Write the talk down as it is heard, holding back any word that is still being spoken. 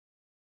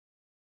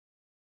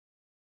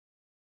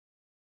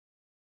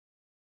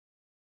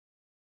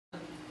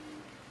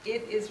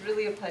It is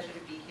really a pleasure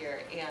to be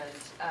here,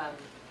 and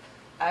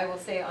I will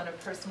say on a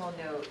personal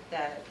note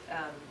that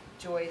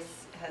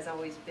Joyce has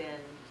always been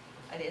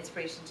an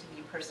inspiration to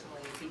me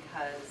personally,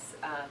 because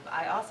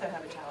I also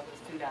have a child with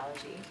food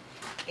allergy,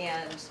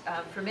 and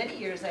for many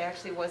years I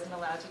actually wasn't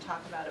allowed to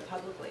talk about it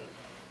publicly,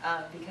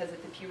 because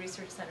at the Pew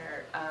Research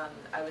Center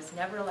I was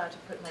never allowed to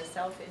put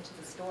myself into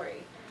the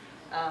story.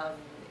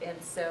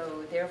 And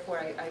so therefore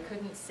I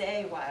couldn't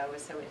say why I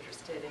was so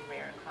interested in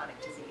rare and chronic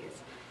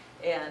disease.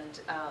 And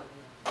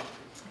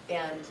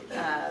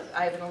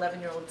I have an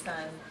 11-year-old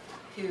son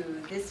who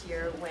this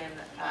year, when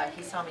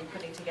he saw me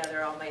putting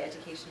together all my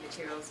education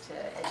materials to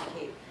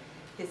educate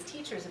his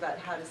teachers about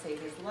how to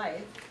save his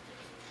life,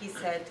 he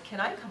said,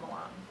 "Can I come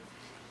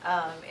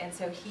along?" And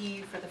so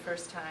he, for the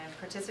first time,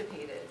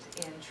 participated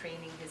in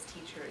training his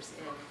teachers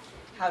in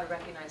how to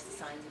recognize the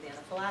signs of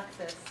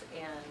anaphylaxis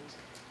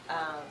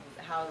and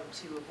how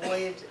to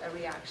avoid a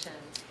reaction.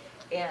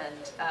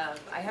 And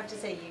I have to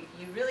say,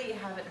 you really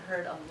haven't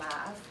heard a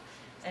laugh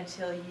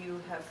until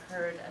you have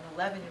heard an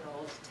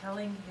 11-year-old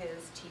telling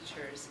his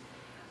teachers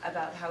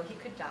about how he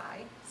could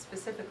die,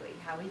 specifically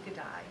how he could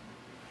die,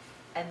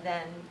 and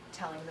then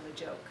telling them a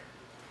joke.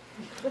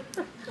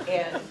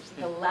 And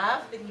the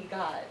laugh that he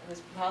got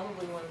was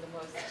probably one of the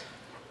most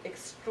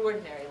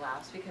extraordinary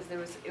laughs, because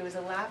it was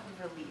a laugh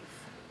of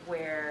relief,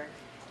 where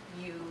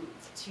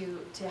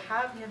to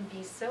have him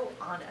be so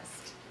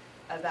honest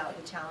about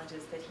the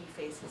challenges that he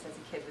faces as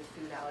a kid with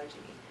food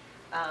allergy,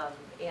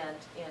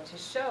 and to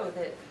show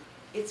that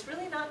it's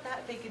really not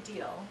that big a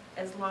deal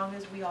as long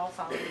as we all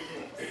follow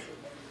the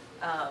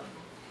rules.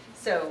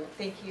 So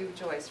thank you,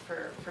 Joyce,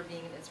 for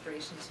being an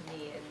inspiration to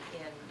me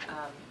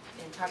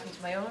in talking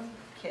to my own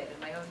kid and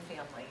my own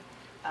family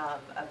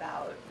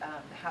about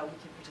how we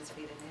can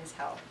participate in his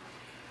health.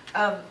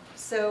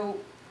 So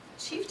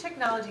Chief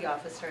Technology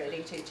Officer at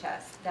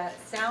HHS, that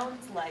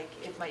sounds like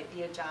it might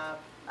be a job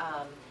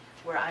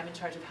where I'm in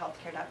charge of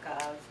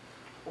healthcare.gov,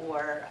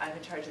 or I'm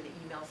in charge of the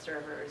email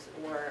servers,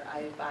 or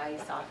I buy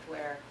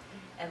software.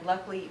 And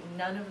luckily,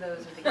 none of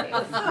those are the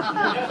case.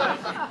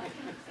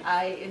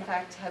 I, in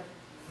fact, have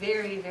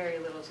very, very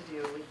little to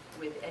do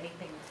with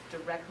anything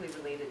directly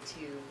related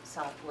to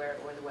software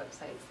or the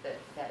websites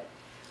that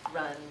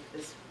run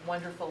this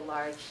wonderful,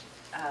 large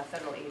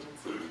federal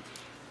agency.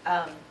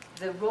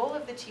 The role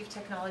of the Chief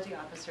Technology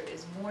Officer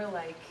is more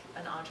like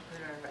an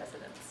entrepreneur in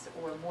residence,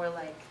 or more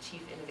like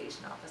Chief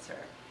Innovation Officer,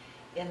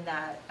 in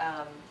that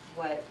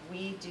what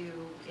we do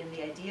in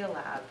the Idea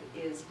Lab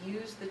is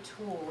use the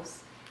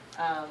tools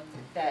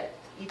that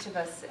each of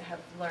us have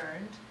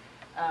learned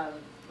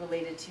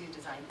related to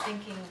design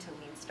thinking, to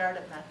lean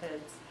startup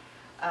methods,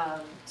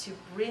 to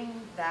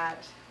bring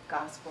that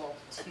gospel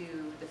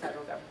to the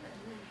federal government.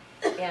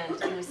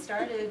 And it was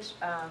started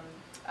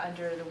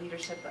under the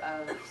leadership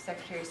of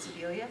Secretary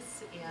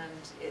Sebelius,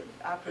 and it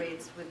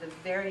operates with the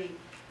very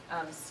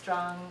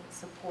strong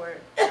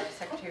support of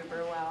Secretary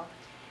Burwell.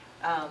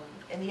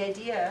 And the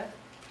idea,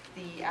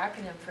 the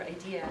acronym for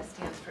IDEA,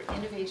 stands for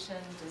Innovation,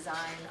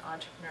 Design,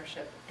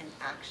 Entrepreneurship, and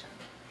Action.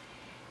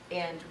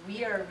 And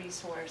we are a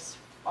resource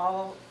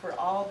for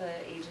all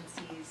the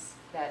agencies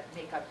that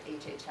make up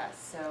HHS.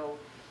 So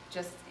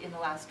just in the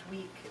last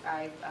week,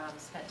 I've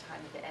spent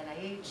time at the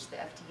NIH, the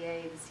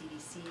FDA, the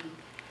CDC.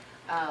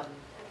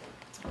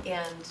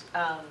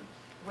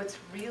 What's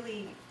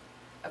really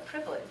a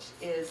privilege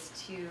is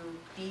to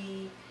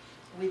be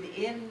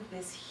within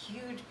this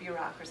huge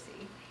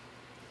bureaucracy,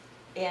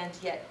 and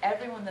yet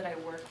everyone that I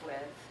work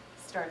with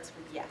starts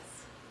with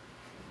yes.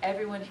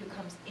 Everyone who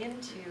comes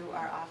into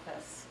our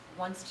office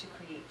wants to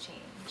create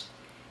change.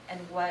 And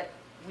what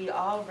we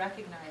all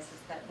recognize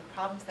is that the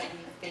problems that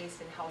we face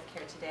in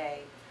healthcare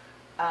today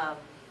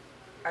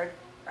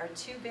are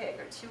too big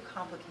or too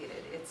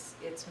complicated.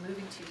 It's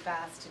moving too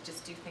fast to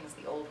just do things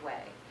the old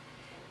way.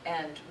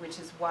 And which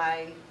is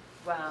why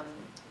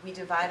we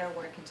divide our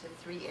work into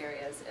 3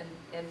 areas.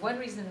 And one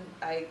reason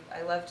I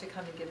love to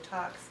come and give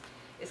talks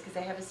is because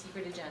I have a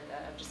secret agenda.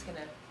 I'm just going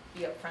to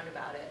be upfront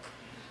about it.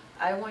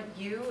 I want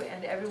you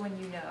and everyone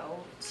you know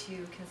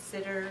to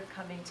consider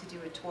coming to do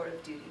a tour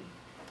of duty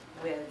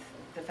with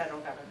the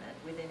federal government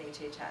within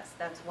HHS.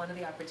 That's one of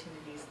the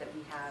opportunities that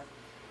we have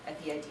at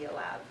the Idea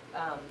Lab.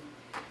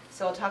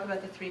 So I'll talk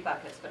about the 3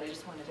 buckets, but I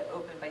just wanted to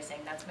open by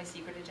saying that's my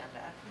secret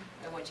agenda.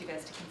 I want you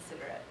guys to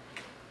consider it.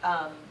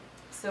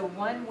 So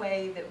one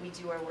way that we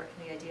do our work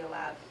in the Idea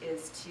Lab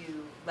is to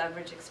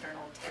leverage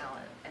external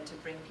talent and to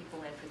bring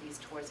people in for these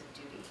tours of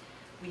duty.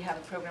 We have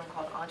a program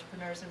called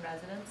Entrepreneurs in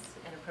Residence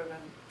and a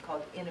program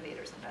called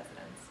Innovators in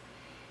Residence.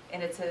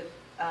 And it's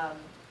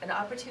an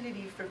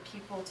opportunity for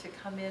people to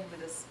come in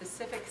with a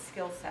specific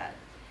skill set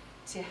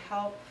to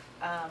help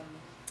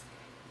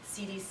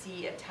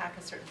CDC attack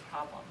a certain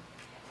problem.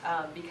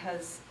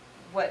 Because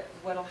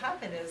what'll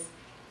happen is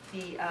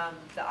the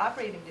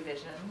operating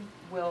division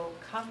will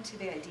come to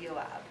the Idea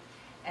Lab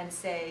and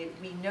say,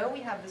 we know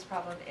we have this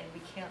problem and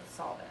we can't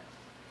solve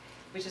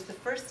it, which is the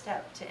first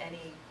step to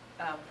any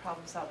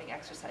problem-solving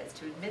exercise,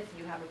 to admit that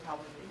you have a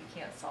problem that you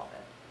can't solve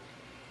it.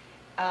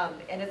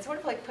 And it's sort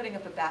of like putting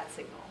up a bat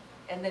signal.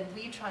 and then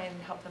we try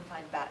and help them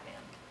find Batman.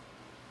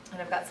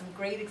 And I've got some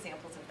great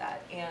examples of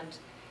that. And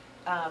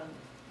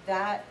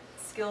that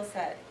skill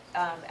set,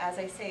 as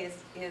I say,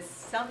 is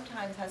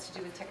sometimes has to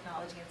do with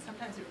technology, and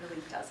sometimes it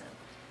really doesn't.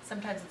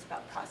 Sometimes it's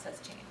about process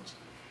change.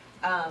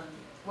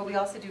 What we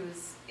also do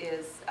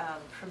is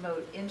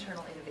promote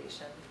internal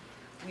innovation.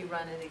 We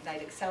run an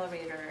Ignite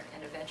Accelerator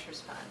and a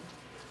Ventures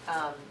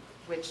Fund,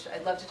 which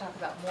I'd love to talk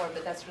about more,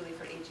 but that's really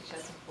for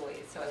HHS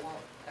employees, so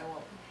I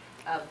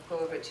won't go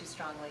over it too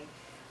strongly.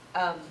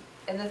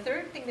 And the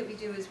third thing that we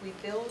do is we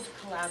build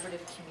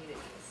collaborative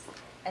communities.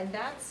 And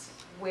that's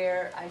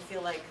where I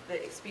feel like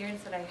the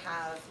experience that I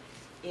have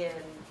in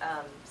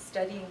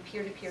studying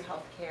peer-to-peer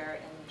healthcare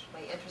and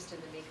my interest in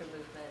the maker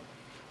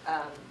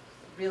movement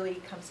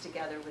really comes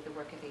together with the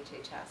work of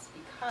HHS,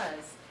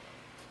 because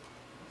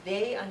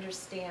they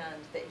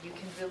understand that you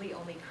can really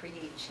only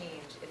create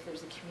change if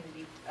there's a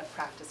community of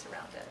practice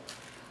around it.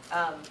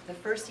 The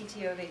first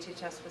CTO of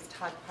HHS was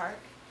Todd Park,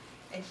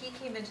 and he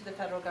came into the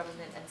federal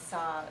government and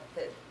saw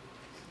that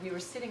we were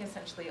sitting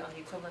essentially on the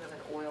equivalent of an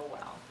oil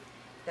well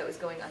that was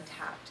going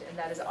untapped, and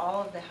that is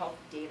all of the health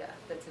data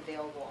that's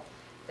available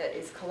that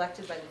is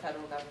collected by the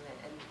federal government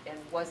and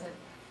wasn't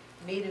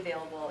made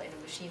available in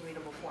a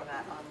machine-readable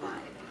format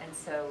online. And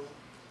so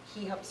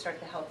he helped start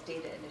the Health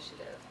Data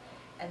Initiative.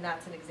 And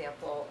that's an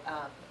example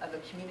of a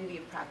community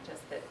of practice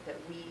that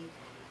we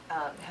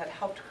have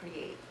helped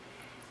create.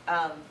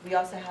 We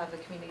also have a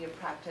community of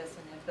practice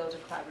and have built a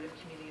collaborative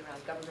community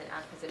around government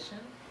acquisition,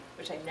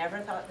 which I never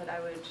thought that I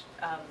would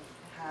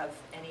have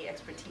any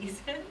expertise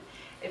in.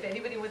 If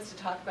anybody wants to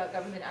talk about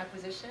government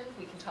acquisition,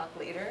 we can talk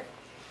later.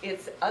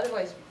 It's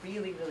otherwise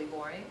really, really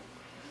boring.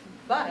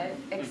 But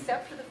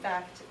except for the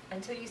fact,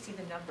 until you see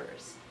the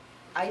numbers,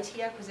 IT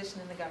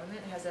acquisition in the government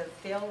has a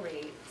fail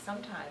rate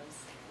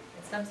sometimes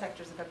in some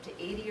sectors of up to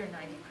 80 or 90%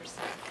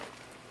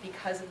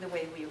 because of the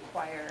way we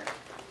acquire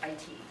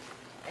IT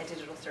and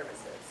digital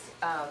services.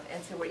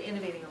 And so we're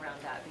innovating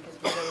around that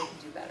because we know we can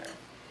do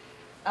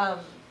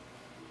better.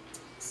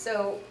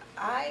 So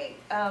I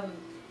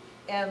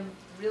am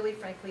really,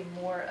 frankly,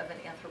 more of an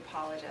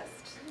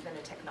anthropologist than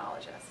a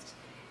technologist.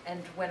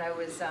 And when I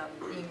was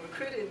being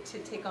recruited to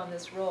take on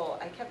this role,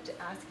 I kept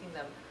asking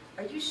them,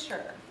 are you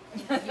sure?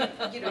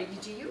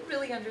 Do you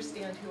really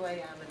understand who I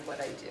am and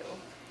what I do?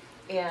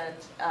 And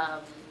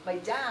my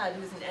dad,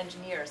 who's an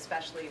engineer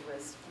especially,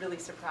 was really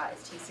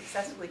surprised. He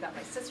successfully got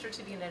my sister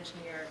to be an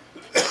engineer,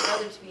 my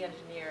brother to be an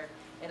engineer,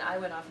 and I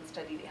went off and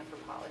studied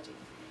anthropology.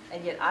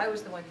 And yet I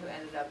was the one who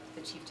ended up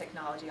the chief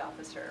technology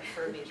officer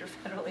for a major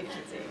federal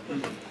agency.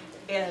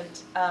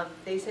 And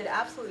they said,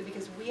 absolutely,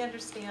 because we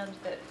understand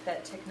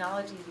that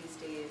technology these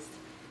days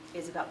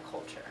is about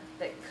culture,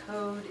 that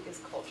code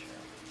is culture.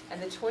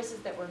 And the choices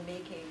that we're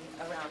making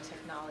around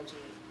technology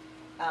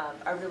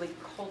are really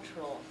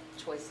cultural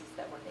choices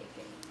that we're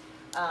making.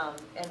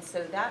 And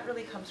so that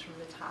really comes from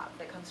the top,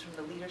 that comes from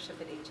the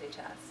leadership at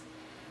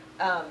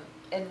HHS.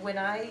 And when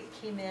I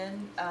came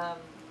in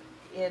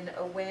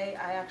a way,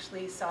 I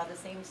actually saw the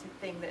same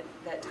thing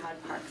that Todd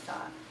Park saw.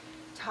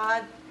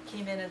 Todd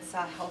came in and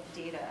saw health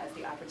data as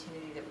the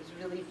opportunity that was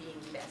really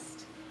being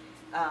missed.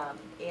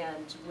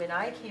 And when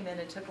I came in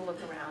and took a look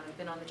around, I've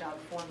been on the job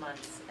 4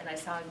 months, and I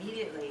saw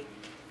immediately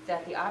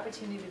that the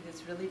opportunity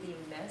that's really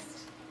being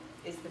missed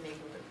is the maker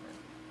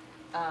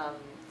movement.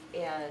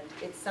 And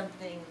it's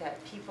something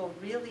that people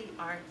really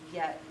aren't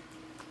yet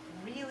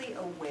really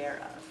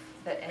aware of,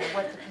 and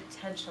what the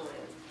potential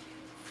is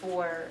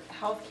for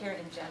healthcare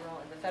in general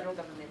and the federal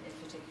government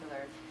in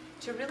particular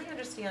to really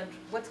understand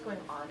what's going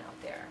on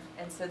out there.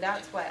 And so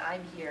that's why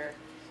I'm here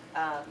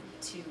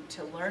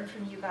to learn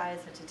from you guys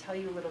and to tell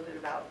you a little bit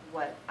about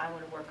what I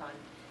want to work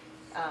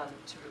on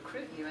to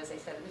recruit you, as I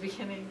said at the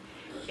beginning,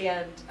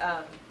 and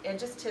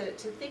just to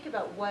think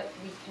about what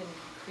we can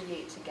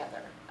create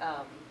together.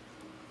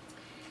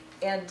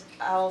 And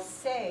I'll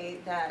say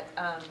that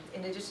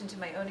in addition to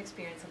my own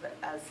experience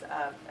as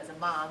a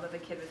mom of a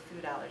kid with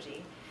food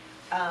allergy,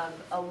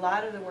 a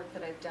lot of the work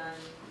that I've done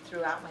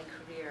throughout my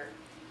career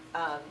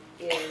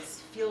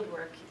is field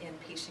work in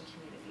patient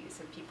communities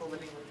of people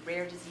living with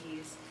rare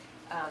disease,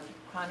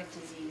 chronic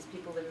disease,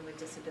 people living with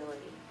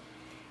disability.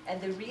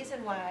 And the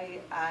reason why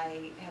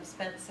I have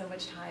spent so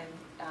much time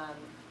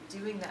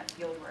doing that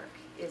field work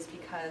is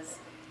because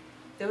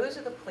those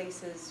are the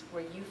places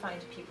where you find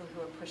people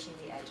who are pushing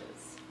the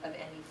edges of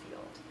any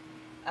field.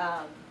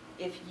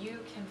 If you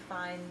can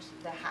find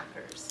the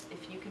hackers,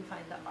 if you can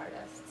find the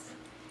artists,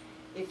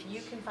 if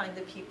you can find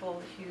the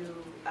people who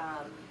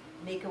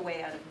make a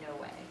way out of no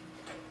way,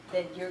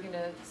 then you're going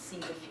to see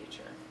the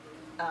future.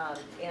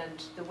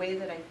 And the way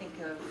that I think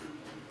of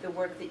the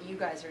work that you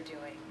guys are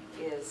doing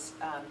is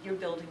you're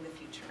building the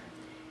future.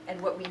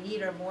 And what we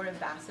need are more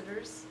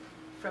ambassadors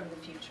from the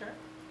future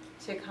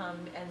to come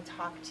and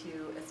talk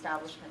to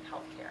establishment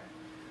healthcare.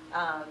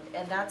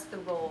 And that's the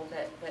role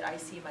that I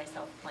see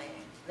myself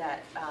playing,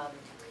 that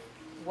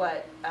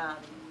what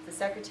the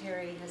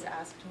Secretary has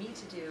asked me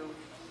to do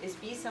is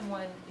be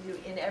someone who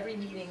in every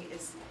meeting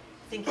is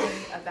thinking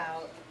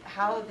about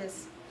how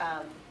this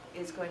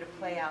is going to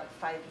play out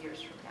 5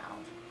 years from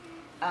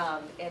now.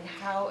 and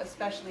how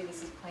especially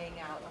this is playing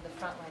out on the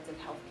front lines of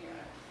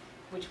healthcare,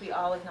 which we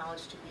all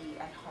acknowledge to be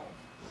at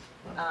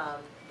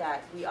home.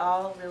 That we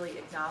all really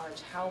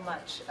acknowledge how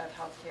much of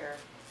healthcare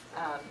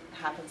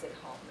happens at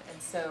home.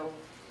 And so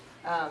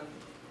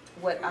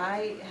what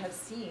I have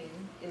seen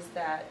is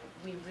that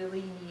we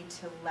really need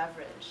to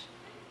leverage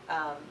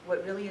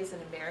what really is an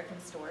American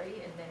story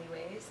in many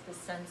ways, the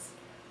sense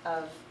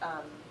of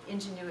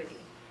ingenuity,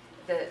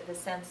 the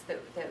sense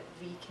that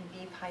we can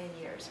be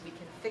pioneers, we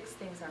can fix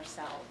things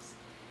ourselves.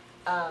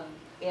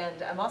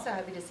 And I'm also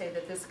happy to say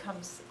that this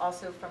comes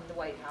also from the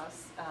White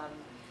House.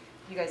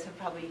 You guys have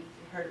probably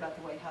heard about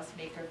the White House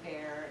Maker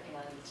Fair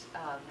and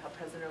how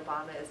President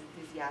Obama is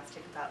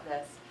enthusiastic about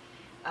this.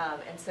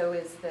 And so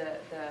is the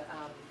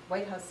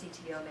White House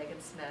CTO,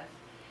 Megan Smith.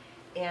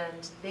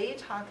 And they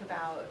talk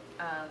about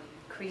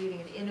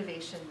creating an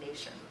innovation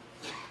nation.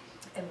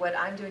 And what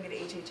I'm doing at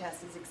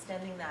HHS is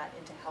extending that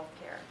into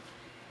healthcare.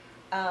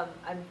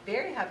 I'm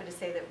very happy to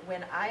say that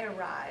when I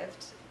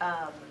arrived,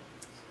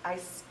 I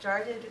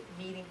started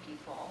meeting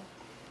people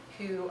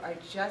who are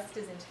just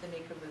as into the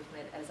maker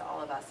movement as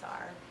all of us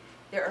are.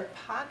 There are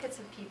pockets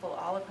of people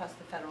all across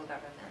the federal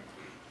government,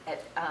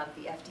 at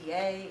the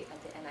FDA,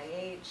 at the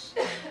NIH,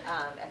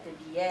 at the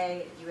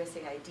VA, at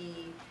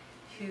USAID,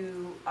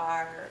 who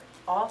are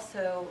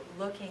also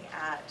looking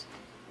at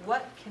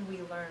what can we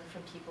learn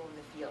from people in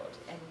the field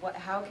and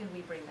how can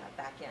we bring that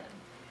back in.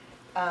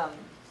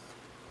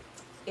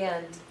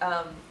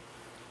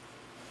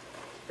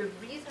 The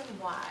reason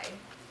why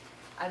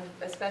I'm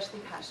especially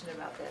passionate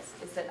about this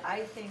is that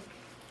I think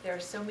there are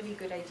so many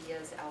good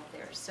ideas out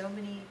there, so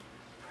many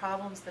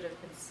problems that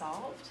have been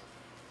solved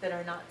that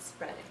are not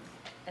spreading.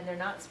 And they're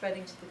not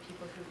spreading to the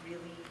people who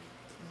really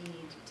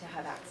need to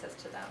have access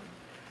to them.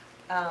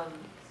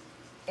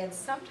 And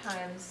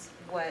sometimes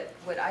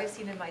what I've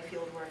seen in my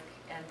field work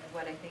and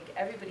what I think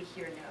everybody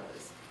here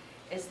knows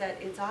is that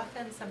it's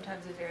often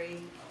sometimes a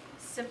very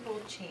simple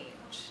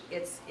change.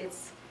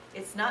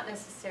 It's not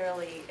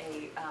necessarily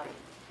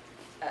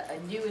a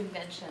new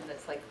invention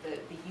that's like the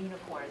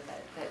unicorn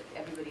that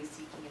everybody's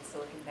seeking in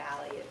Silicon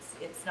Valley.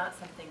 It's not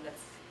something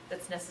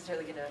that's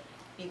necessarily going to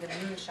be the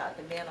moonshot,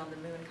 the man on the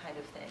moon kind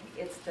of thing.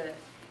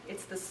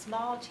 It's the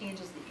small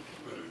changes that you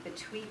can make, the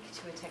tweak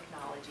to a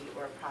technology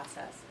or a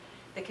process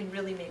that can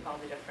really make all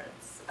the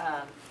difference.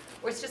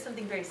 Or it's just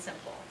something very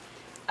simple.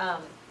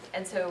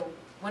 And so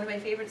one of my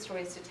favorite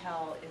stories to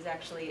tell is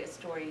actually a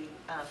story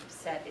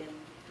set in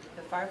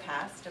the far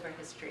past of our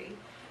history,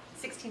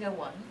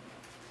 1601.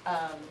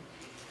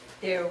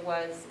 There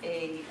was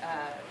a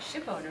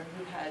ship owner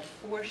who had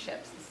 4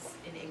 ships, this is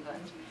in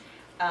England,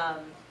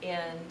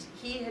 and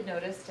he had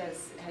noticed,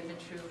 as had been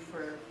true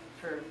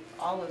for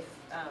all of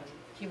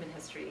human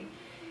history,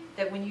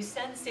 that when you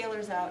send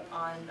sailors out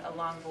on a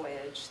long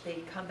voyage,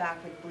 they come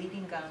back with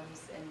bleeding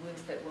gums and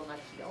wounds that will not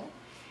heal.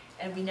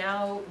 And we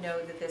now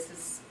know that this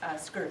is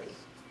scurvy.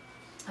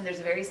 And there's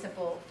a very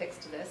simple fix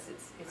to this.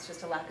 It's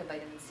just a lack of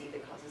vitamin C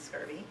that causes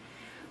scurvy.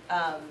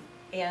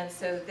 And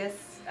so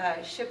this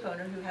ship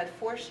owner, who had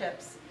 4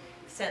 ships,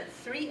 sent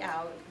 3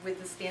 out with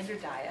the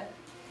standard diet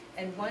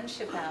and 1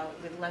 ship out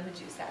with lemon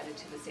juice added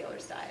to the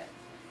sailor's diet.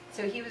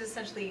 So he was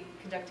essentially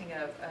conducting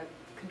a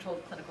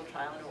controlled clinical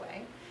trial in a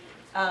way.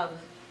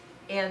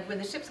 And when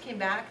the ships came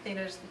back, they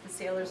noticed that the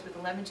sailors with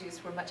the lemon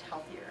juice were much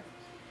healthier,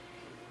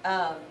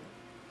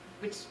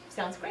 which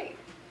sounds great,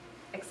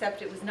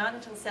 except it was not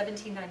until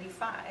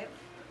 1795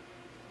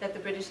 that the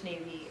British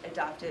Navy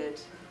adopted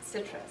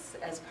citrus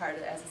as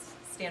a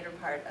standard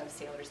part of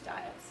sailors'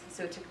 diets.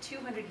 So it took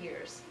 200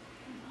 years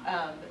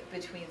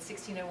between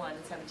 1601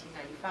 and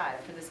 1795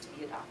 for this to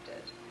be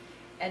adopted.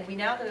 And we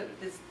now know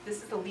this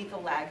is the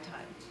lethal lag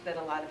time that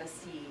a lot of us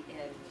see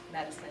in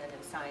medicine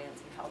and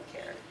science and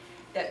healthcare,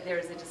 that there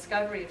is a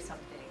discovery of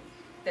something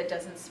that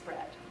doesn't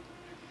spread.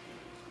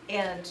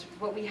 And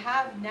what we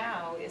have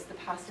now is the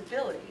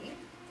possibility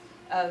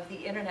of the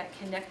internet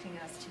connecting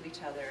us to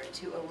each other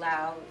to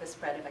allow the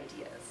spread of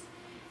ideas.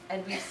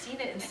 And we've seen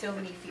it in so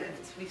many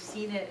fields. We've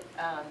seen it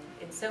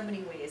in so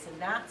many ways,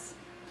 and that's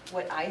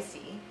what I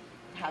see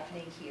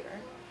happening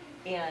here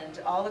and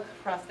all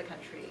across the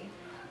country.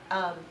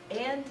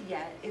 And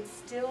yet, it's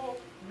still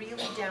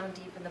really down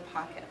deep in the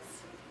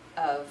pockets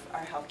of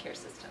our healthcare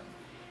system,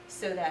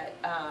 so that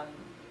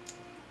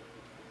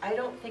I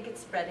don't think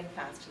it's spreading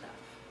fast enough.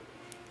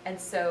 And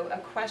so a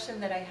question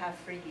that I have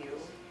for you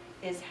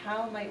is,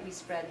 how might we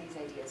spread these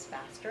ideas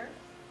faster?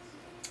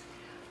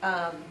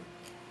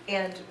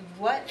 And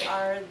what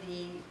are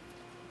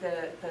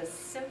the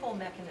simple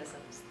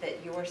mechanisms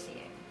that you're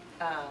seeing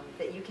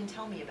that you can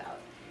tell me about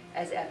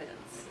as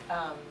evidence?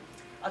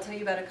 I'll tell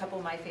you about a couple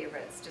of my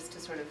favorites, just to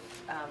sort of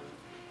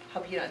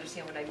help you to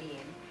understand what I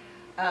mean.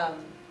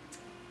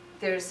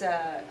 There's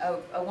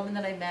a woman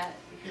that I met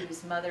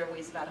whose mother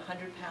weighs about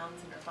 100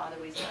 pounds and her father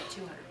weighs about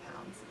 200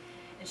 pounds.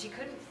 And she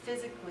couldn't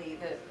physically,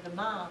 the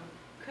mom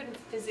couldn't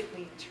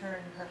physically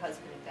turn her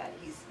husband in bed.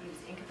 He was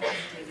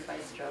incapacitated by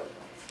a stroke.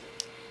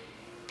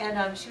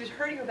 And she was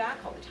hurting her back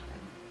all the time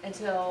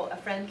until a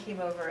friend came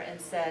over and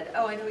said,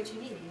 "Oh, I know what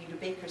you need. You need a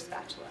baker's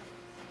spatula."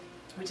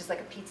 which is like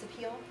a pizza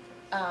peel,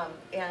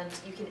 and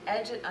you can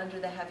edge it under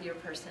the heavier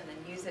person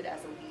and use it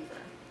as a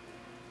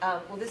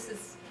lever. Well, this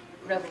is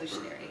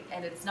revolutionary,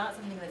 and it's not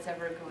something that's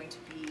ever going to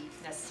be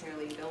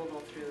necessarily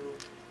available through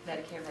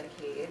Medicare,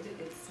 Medicaid.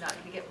 It's not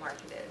going to get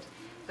marketed,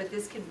 but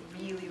this can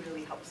really,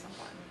 really help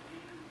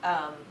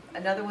someone.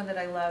 Another one that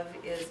I love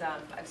is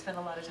I've spent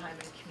a lot of time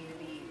in a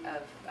community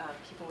of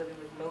people living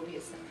with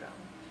Mobius syndrome.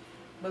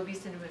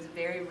 Mobius syndrome is a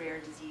very rare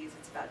disease.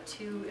 It's about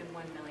 2 in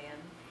 1 million,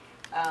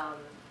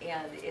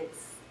 and it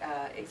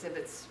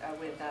exhibits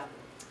with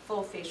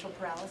full facial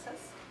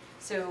paralysis.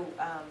 So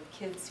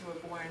kids who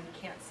are born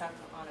can't suck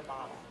on a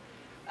bottle.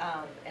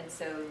 And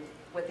so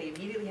what they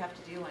immediately have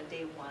to do on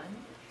day 1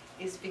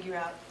 is figure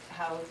out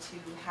how to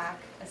hack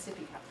a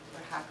sippy cup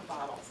or hack a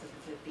bottle so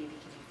that the baby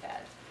can be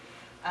fed.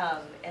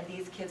 And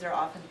these kids are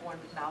often born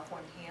with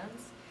malformed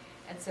hands.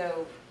 And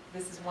so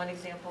this is one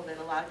example that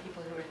a lot of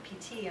people who are in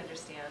PT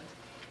understand.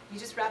 You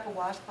just wrap a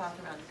washcloth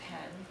around a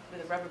pen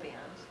with a rubber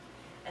band,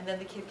 and then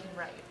the kid can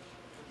write.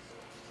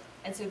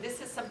 And so this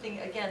is something,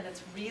 again,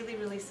 that's really,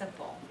 really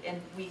simple. And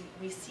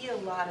we see a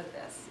lot of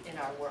this in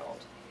our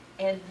world.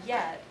 And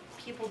yet,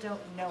 people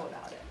don't know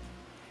about it.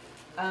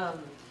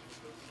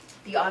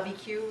 The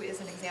AviQ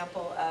is an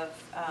example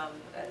of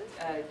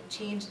a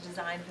change in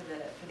design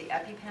for the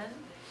EpiPen,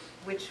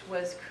 which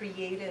was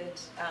created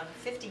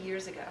 50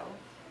 years ago.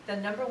 The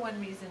 #1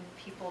 reason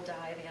people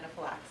die of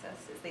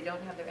anaphylaxis is they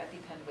don't have their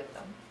EpiPen with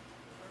them.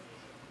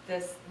 The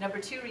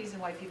 #2 reason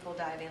why people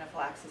die of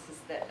anaphylaxis is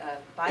that a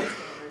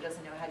bystander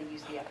doesn't know how to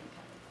use the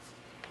EpiPen.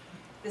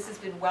 This has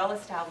been well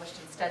established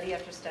in study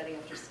after study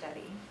after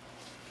study.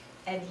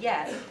 And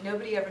yet,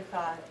 nobody ever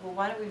thought, well,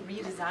 why don't we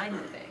redesign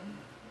the thing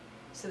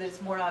so that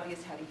it's more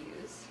obvious how to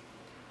use?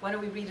 Why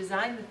don't we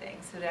redesign the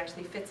thing so that it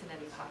actually fits in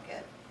any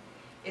pocket?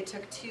 It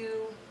took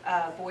 2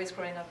 boys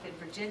growing up in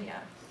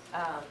Virginia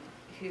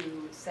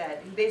who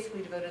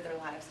basically devoted their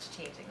lives to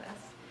changing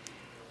this.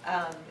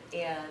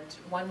 And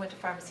one went to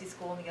pharmacy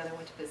school and the other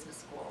went to business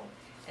school.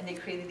 And they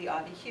created the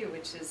AviQ,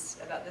 which is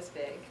about this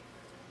big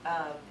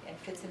and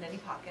fits in any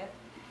pocket.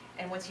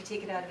 And once you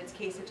take it out of its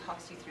case, it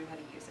talks you through how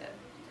to use it.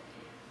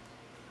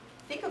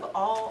 Think of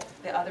all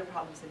the other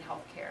problems in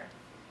healthcare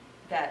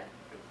that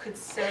could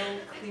so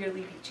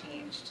clearly be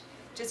changed,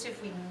 just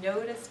if we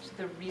noticed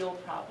the real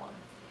problem.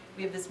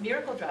 We have this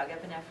miracle drug,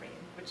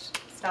 epinephrine, which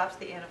stops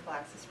the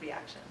anaphylaxis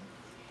reaction.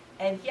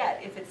 And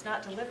yet, if it's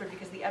not delivered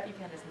because the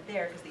EpiPen isn't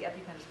there, because the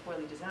EpiPen is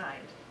poorly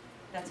designed,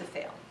 that's a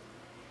fail.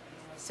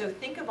 So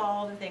think of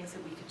all the things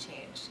that we could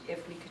change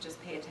if we could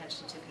just pay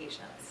attention to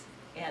patients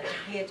and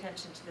pay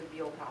attention to the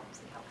real problems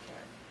in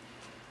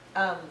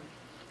healthcare.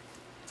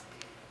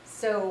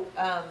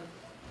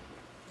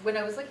 When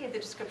I was looking at the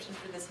description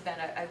for this event,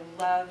 I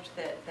loved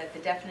that the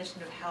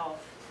definition of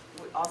health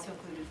also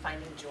included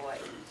finding joy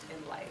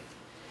in life.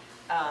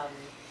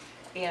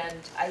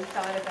 And I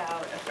thought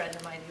about a friend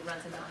of mine who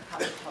runs a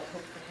nonprofit called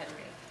Hope for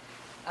Henry.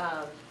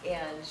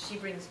 And she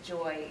brings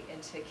joy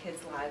into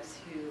kids' lives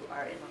who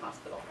are in the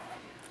hospital.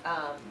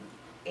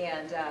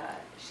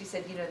 She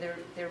said, you know,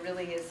 there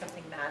really is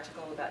something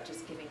magical about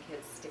just giving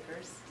kids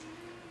stickers,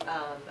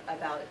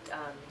 about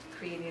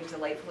creating a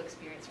delightful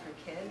experience for a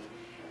kid.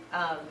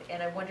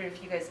 And I wonder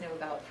if you guys know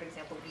about, for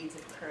example, beads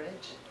of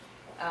courage.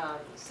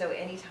 So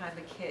anytime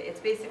a kid,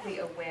 it's basically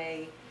a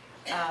way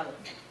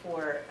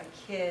for a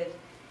kid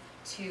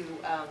to,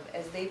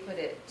 as they put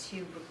it,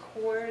 to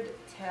record,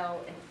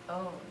 tell, and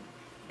own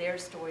their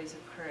stories of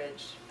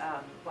courage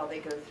while they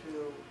go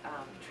through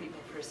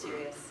treatment for a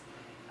serious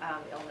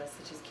illness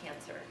such as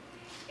cancer.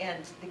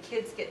 And the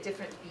kids get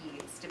different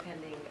beads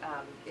depending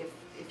if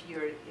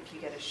you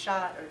get a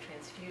shot or a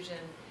transfusion,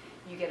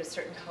 you get a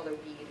certain color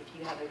bead. If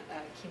you have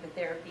a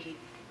chemotherapy,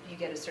 you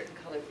get a certain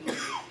color bead.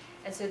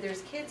 And so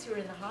there's kids who are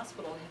in the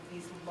hospital and have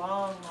these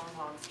long, long,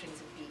 long strings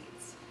of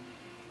beads.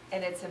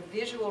 And it's a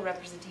visual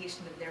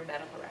representation of their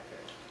medical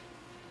record.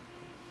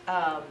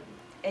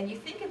 And you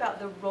think about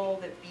the role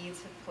that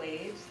beads have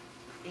played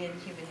in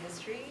human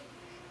history,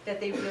 that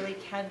they really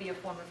can be a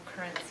form of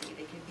currency.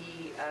 They can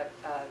be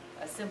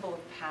a symbol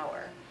of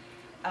power.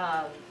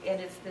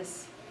 And it's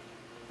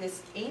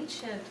this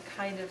ancient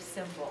kind of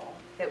symbol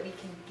that we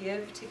can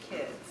give to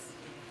kids,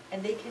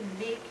 and they can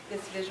make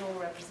this visual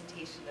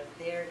representation of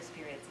their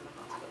experience in the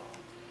hospital.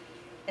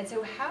 And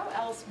so how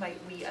else might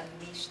we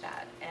unleash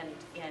that and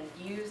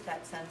use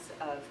that sense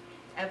of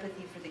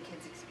empathy for the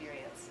kids'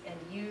 experience and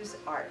use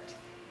art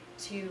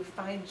to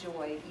find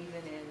joy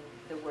even in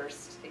the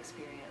worst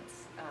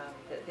experience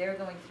that they're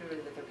going through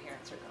or that their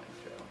parents are going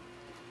through.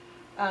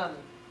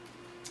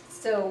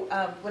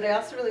 What I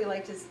also really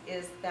liked is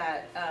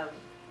that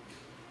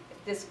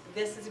this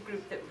is a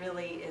group that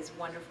really is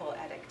wonderful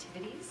at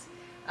activities.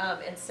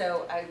 And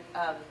so I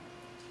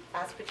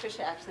asked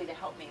Patricia actually to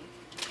help me.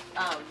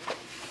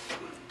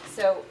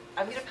 So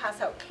I'm going to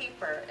pass out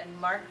paper and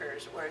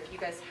markers, or if you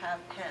guys have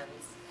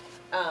pens,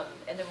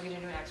 and then we're going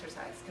to do an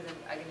exercise, because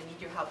I'm going to need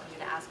your help. I'm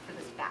going to ask for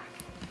this back.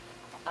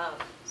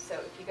 So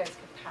if you guys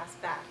can pass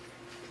back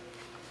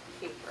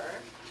paper.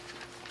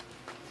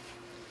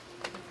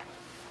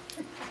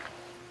 There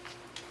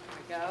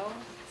we go.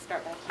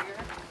 start back here.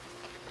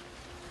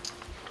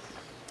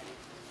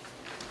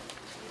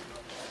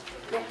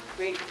 Yeah,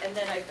 great. And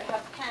then I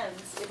have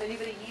pens. If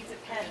anybody needs a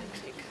pen,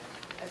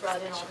 I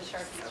brought in all the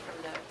Sharpies from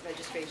the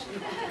registration.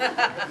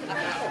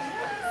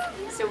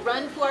 So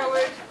run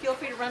forward. Feel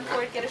free to run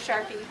forward, get a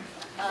Sharpie.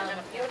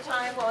 You have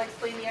time while I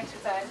explain the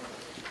exercise.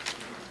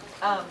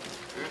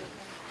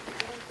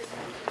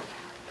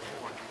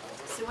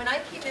 So when I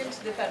came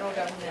into the federal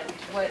government,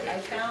 what I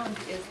found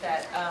is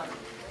that,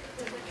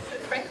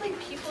 frankly,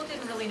 people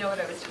didn't really know what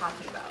I was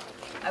talking about.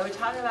 I would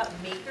talk about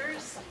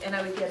makers, and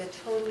I would get a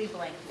totally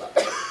blank look.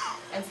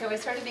 And so I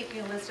started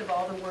making a list of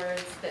all the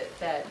words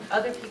that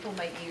other people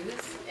might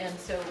use. And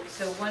so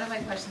one of my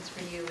questions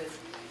for you is,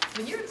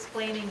 when you're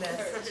explaining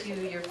this to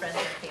your friends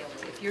and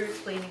family, if you're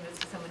explaining this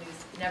to someone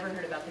who's never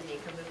heard about the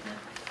maker movement,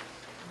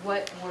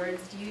 what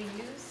words do you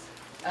use?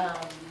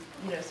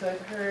 So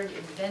I've heard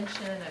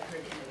invention, I've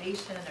heard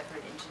innovation, I've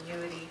heard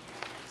ingenuity.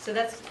 So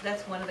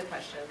that's one of the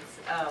questions.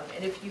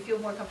 And if you feel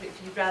more comfortable,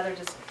 if you'd rather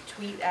just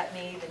tweet at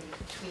me, then you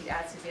can tweet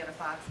at Susannah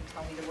Fox and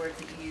tell me the words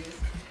that you use.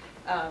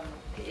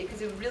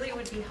 Because it really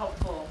would be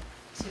helpful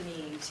to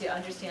me to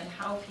understand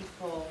how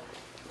people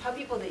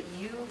that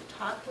you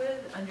talk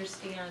with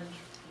understand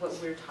what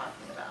we're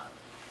talking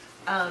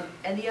about.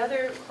 And the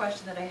other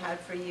question that I had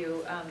for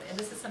you, and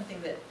this is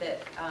something that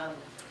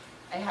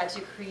I had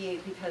to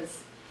create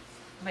because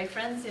my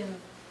friends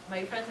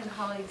and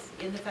colleagues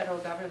in the federal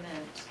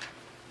government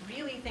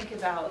really think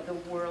about the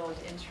world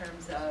in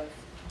terms of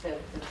the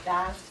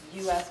vast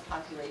U.S.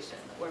 population,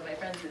 or my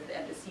friends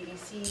at the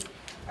CDC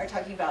are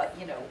talking about,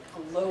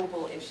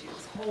 global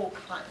issues, whole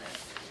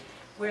continents.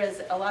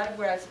 Whereas a lot of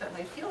where I've spent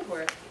my field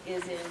work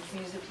is in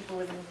communities of people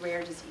living with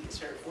rare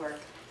disease, or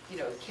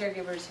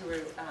caregivers who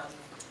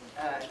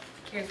are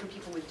caring for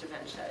people with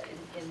dementia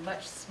in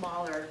much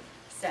smaller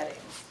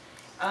settings.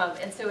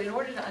 And so in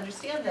order to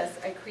understand this,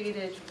 I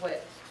created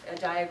a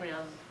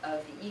diagram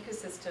of the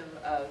ecosystem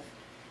of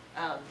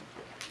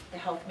the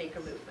health maker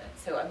movement.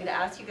 So I'm going to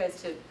ask you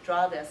guys to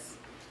draw this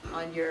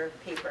on your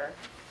paper.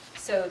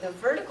 So the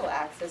vertical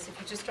axis, if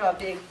you just draw a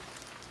big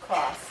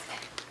cross,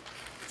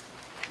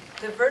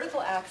 the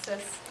vertical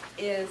axis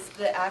is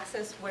the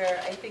axis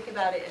where I think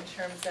about it in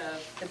terms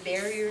of the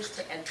barriers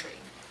to entry.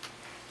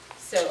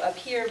 So up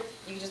here,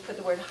 you just put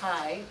the word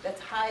high. That's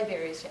high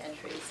barriers to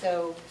entry.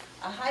 So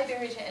a high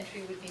barrier to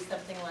entry would be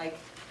something like,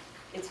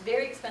 it's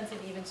very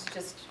expensive even to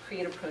just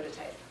create a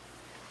prototype.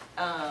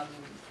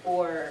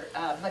 Or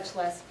much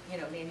less,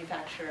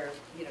 manufacture,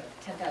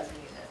 10,000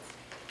 units.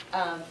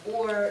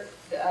 Or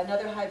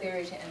another high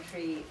barrier to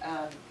entry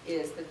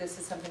is that this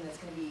is something that's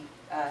going to be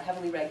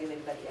heavily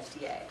regulated by the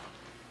FDA.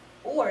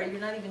 Or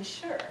you're not even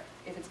sure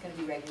if it's going to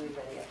be regulated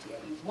by the FDA.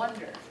 You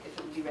wonder if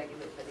it would be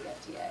regulated by the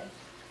FDA.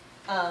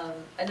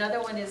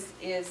 Another one is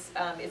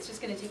it's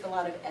just going to take a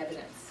lot of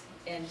evidence.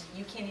 And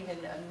you can't even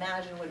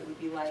imagine what it would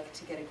be like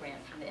to get a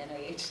grant from the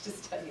NIH to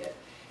study it.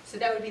 So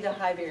that would be the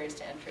high barriers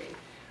to entry.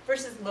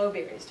 Versus low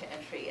barriers to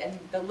entry. And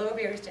the low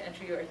barriers to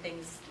entry are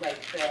things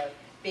like the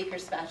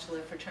baker's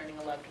spatula for turning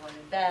a loved one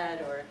in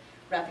bed, or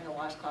wrapping a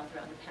washcloth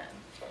around a pen.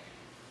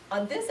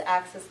 On this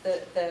axis,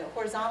 the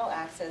horizontal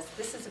axis,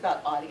 this is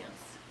about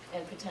audience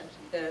and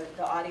potentially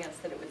the audience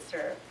that it would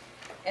serve.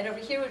 And over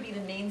here would be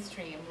the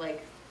mainstream,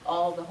 like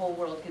the whole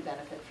world could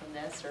benefit from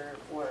this,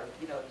 or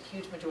a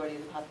huge majority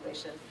of the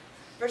population,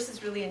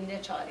 versus really a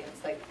niche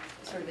audience, like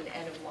sort of an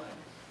N of one.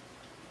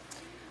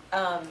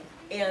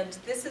 And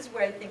this is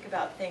where I think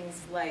about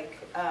things like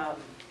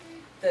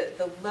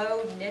the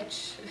low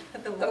niche,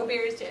 the low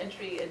barriers to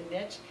entry and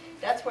niche.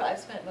 That's where I've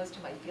spent most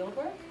of my field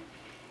work.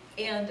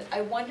 And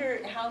I wonder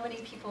how many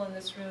people in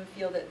this room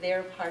feel that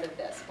they're part of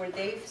this, where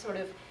they sort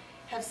of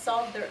have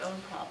solved their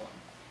own problem,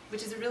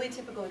 which is a really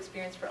typical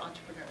experience for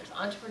entrepreneurs.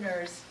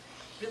 Entrepreneurs,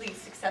 really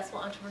successful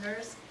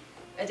entrepreneurs,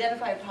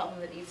 identify a problem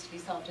that needs to be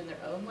solved in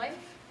their own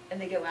life, and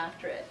they go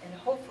after it. And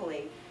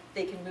hopefully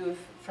they can move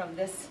from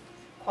this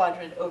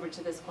quadrant over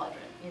to this quadrant,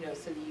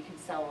 so that you can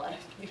sell a lot of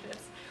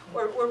units,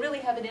 or really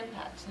have an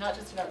impact, not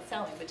just about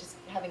selling, but just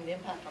having an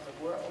impact on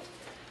the world.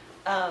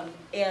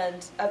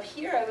 And up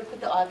here, I would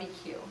put the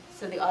AVQ.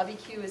 So the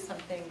AVQ is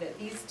something that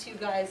these two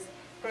guys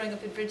growing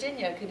up in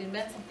Virginia could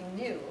invent something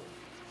new,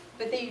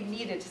 but they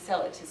needed to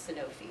sell it to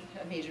Sanofi,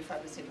 a major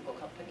pharmaceutical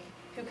company,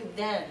 who could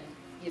then,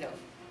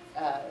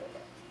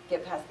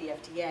 get past the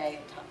FDA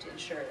and talk to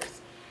insurers.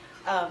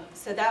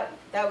 So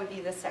that would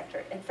be this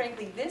sector. And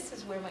frankly, this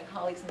is where my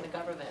colleagues in the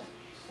government,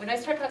 when I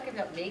start talking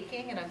about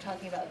making and I'm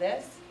talking about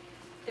this,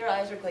 their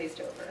eyes are glazed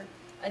over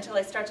until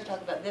I start to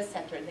talk about this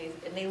sector, and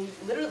they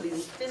literally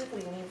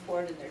physically lean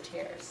forward in their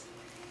chairs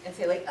and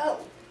say like, oh,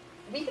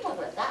 we can talk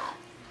about that.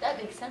 That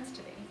makes sense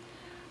to me.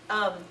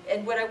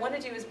 And what I want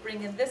to do is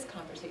bring in this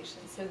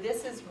conversation. So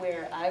this is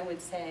where I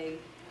would say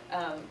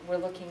we're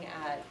looking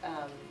at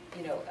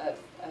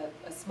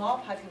a small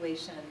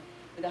population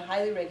with a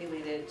highly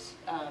regulated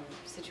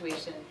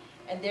situation,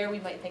 and there we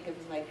might think of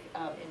like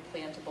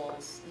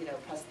implantables,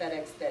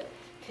 prosthetics that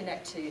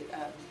connect to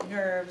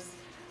nerves,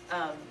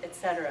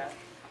 etc.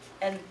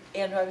 And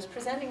I was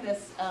presenting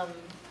this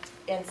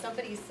and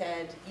somebody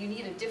said, you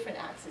need a different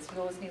axis.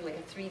 You always need like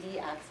a 3D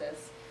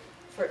axis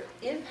for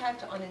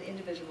impact on an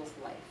individual's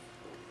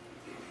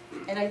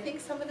life. And I think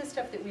some of the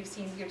stuff that we've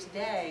seen here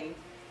today,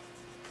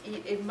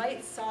 it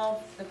might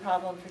solve the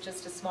problem for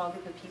just a small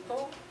group of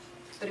people,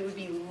 but it would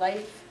be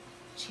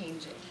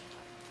life-changing.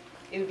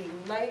 It would be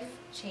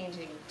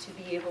life-changing to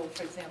be able,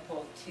 for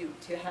example,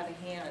 to have a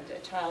hand, a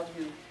child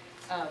who,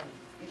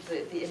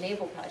 the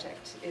Enable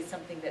project is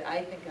something that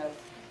I think of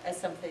as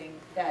something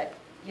that,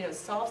 you know,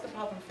 solves the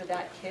problem for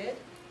that kid,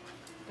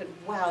 but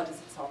wow, does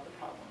it solve the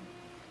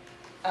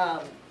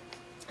problem.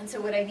 And so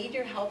what I need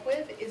your help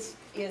with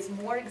is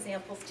more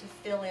examples to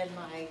fill in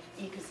my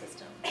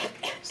ecosystem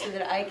so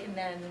that I can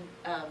then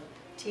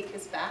take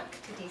this back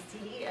to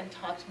DC and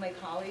talk to my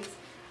colleagues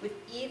with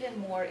even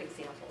more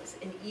examples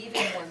and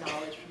even more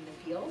knowledge from the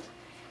field.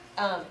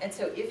 And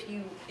so if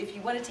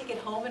you want to take it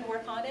home and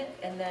work on it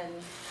and then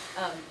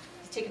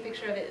take a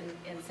picture of it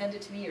and send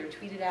it to me or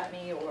tweet it at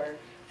me or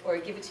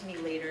give it to me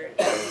later,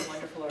 that would be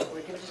wonderful,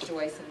 or give it to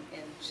Joyce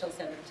and she'll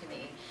send them to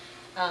me.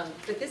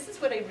 But this is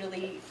what I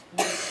really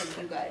need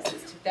from you guys,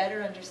 is to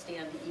better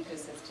understand the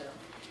ecosystem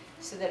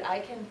so that I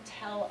can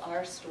tell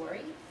our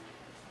story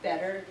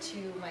better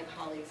to my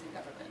colleagues in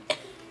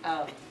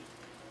government.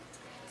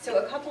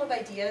 So a couple of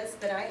ideas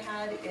that I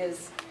had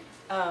is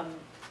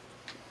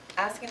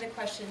asking the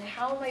question,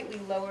 how might we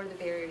lower the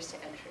barriers to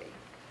entry?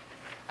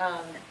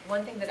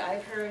 One thing that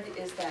I've heard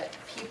is that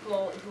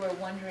people who are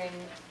wondering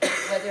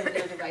whether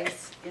their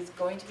device is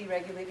going to be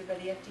regulated by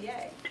the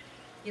FDA.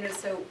 You know,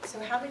 so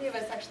how many of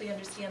us actually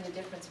understand the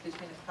difference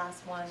between a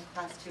class 1,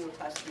 class 2, or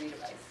class 3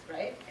 device,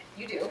 right?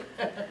 You do.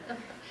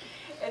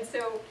 And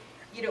so,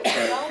 you know,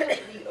 we all have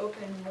to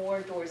open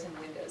more doors and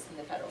windows in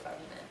the federal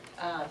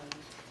government.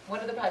 One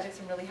of the projects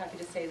I'm really happy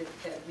to say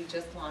that we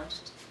just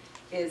launched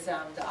is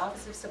the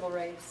Office of Civil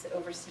Rights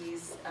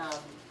oversees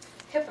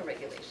HIPAA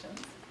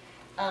regulations.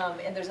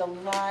 And there's a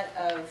lot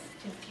of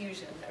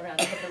confusion around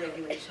HIPAA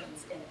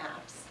regulations in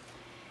apps.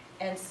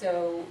 And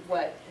so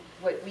what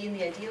we in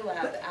the Idea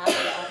Lab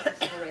asked the Office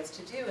of Civil Rights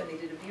to do, and they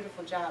did a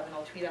beautiful job, and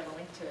I'll tweet out a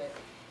link to it,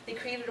 they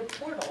created a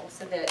portal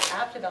so that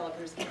app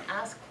developers can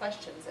ask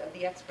questions of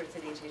the experts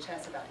at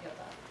HHS about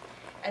HIPAA.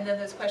 And then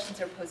those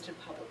questions are posted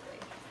publicly.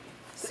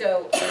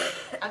 So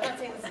I'm not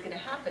saying this is going to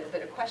happen,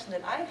 but a question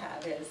that I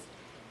have is,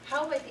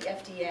 how might the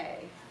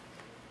FDA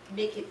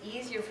make it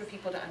easier for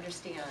people to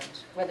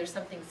understand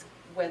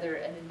whether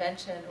an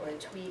invention or a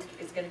tweak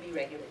is going to be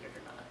regulated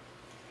or not?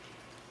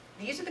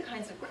 These are the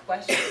kinds of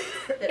questions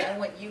that I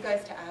want you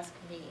guys to ask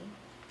me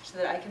so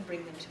that I can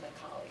bring them to my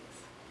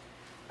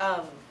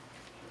colleagues.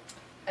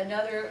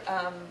 Another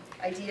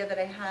idea that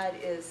I had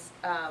is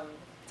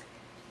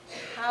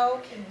how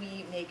can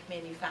we make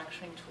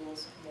manufacturing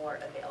tools more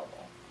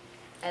available?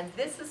 And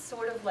this is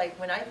sort of like,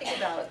 when I think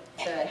about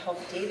the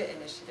Health Data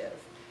Initiative,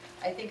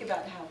 I think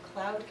about how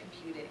cloud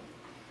computing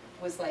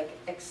was like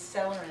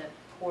accelerant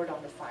poured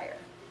on the fire.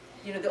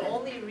 You know, the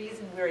only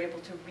reason we're able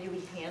to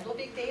really handle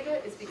big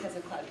data is because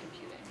of cloud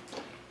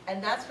computing.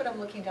 And that's what I'm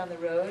looking down the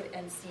road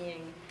and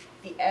seeing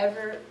the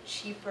ever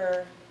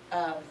cheaper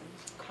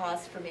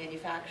cost for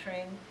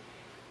manufacturing,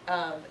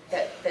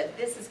 that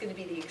this is going to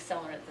be the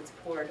accelerant that's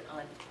poured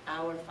on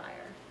our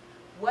fire.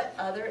 What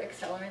other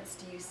accelerants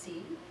do you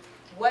see?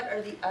 What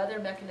are the other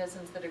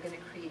mechanisms that are going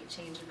to create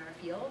change in our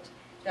field?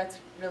 That's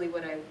really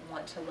what I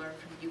want to learn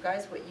from you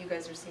guys, what you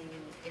guys are seeing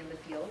in the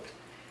field.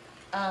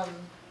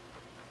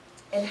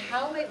 And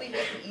how might we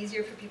make it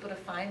easier for people to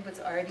find what's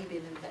already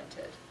been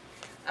invented?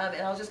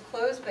 And I'll just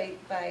close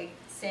by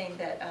saying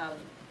that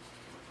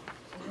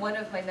one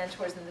of my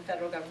mentors in the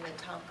federal government,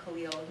 Tom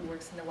Khalil, who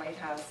works in the White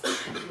House,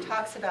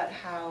 talks about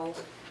how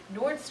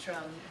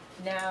Nordstrom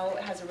now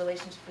has a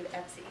relationship with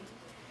Etsy,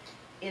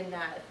 in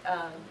that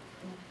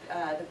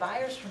the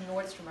buyers from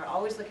Nordstrom are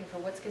always looking for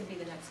what's going to be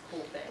the next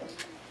cool thing.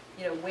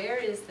 You know, where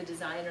is the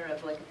designer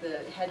of like the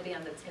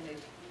headband that's going to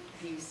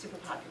be super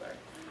popular,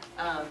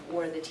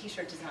 or the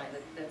t-shirt design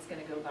that's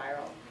going to go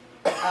viral.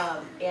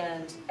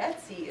 And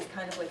Etsy is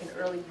kind of like an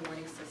early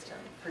warning system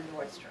for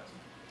Nordstrom.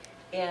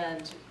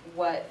 And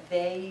what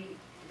they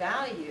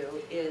value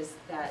is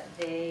that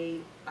they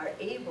are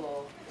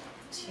able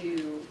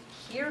to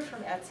hear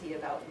from Etsy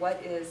about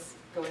what is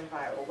going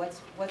viral,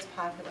 what's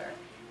popular.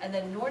 And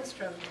then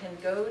Nordstrom can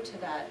go to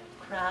that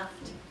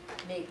craft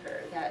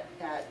maker,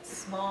 that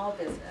small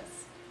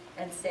business,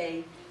 and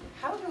say,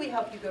 how can we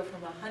help you go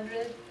from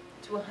 100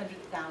 to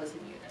 100,000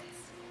 units?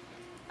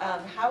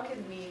 How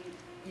can we,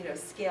 you know,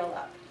 scale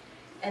up?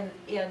 And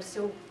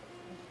so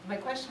my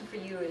question for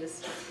you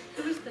is,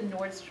 who is the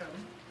Nordstrom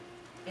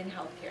in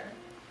healthcare?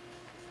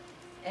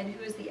 And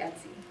who is the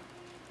Etsy?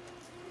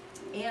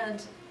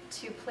 And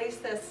to place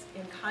this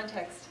in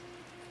context,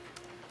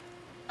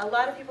 a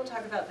lot of people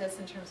talk about this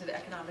in terms of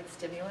economic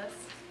stimulus,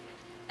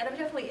 and I'm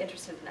definitely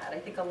interested in that. I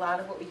think a lot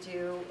of what we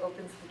do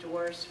opens the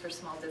doors for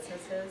small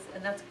businesses,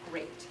 and that's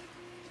great.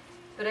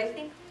 But I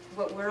think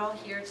what we're all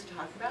here to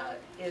talk about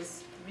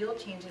is real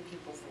change in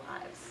people's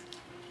lives.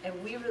 And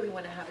we really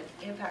want to have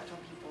an impact on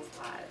people's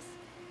lives.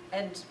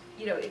 And,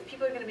 you know, if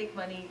people are going to make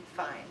money,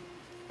 fine.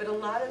 But a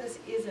lot of this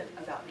isn't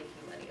about making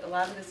money. A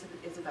lot of this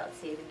is about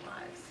saving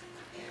lives.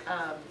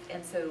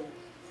 And so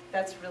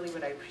that's really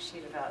what I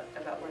appreciate about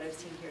what I've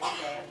seen here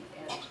today,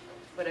 and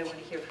what I want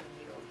to hear from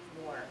you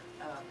more.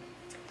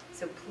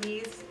 So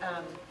please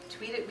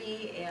tweet at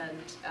me,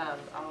 and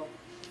I'll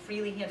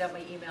freely hand out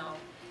my email.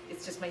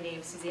 It's just my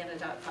name,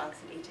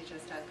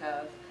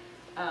 susannah.fox@hhs.gov.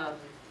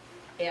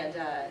 And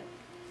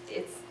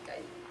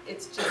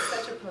it's just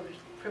such a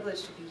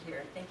privilege to be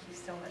here. Thank you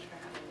so much for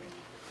having me.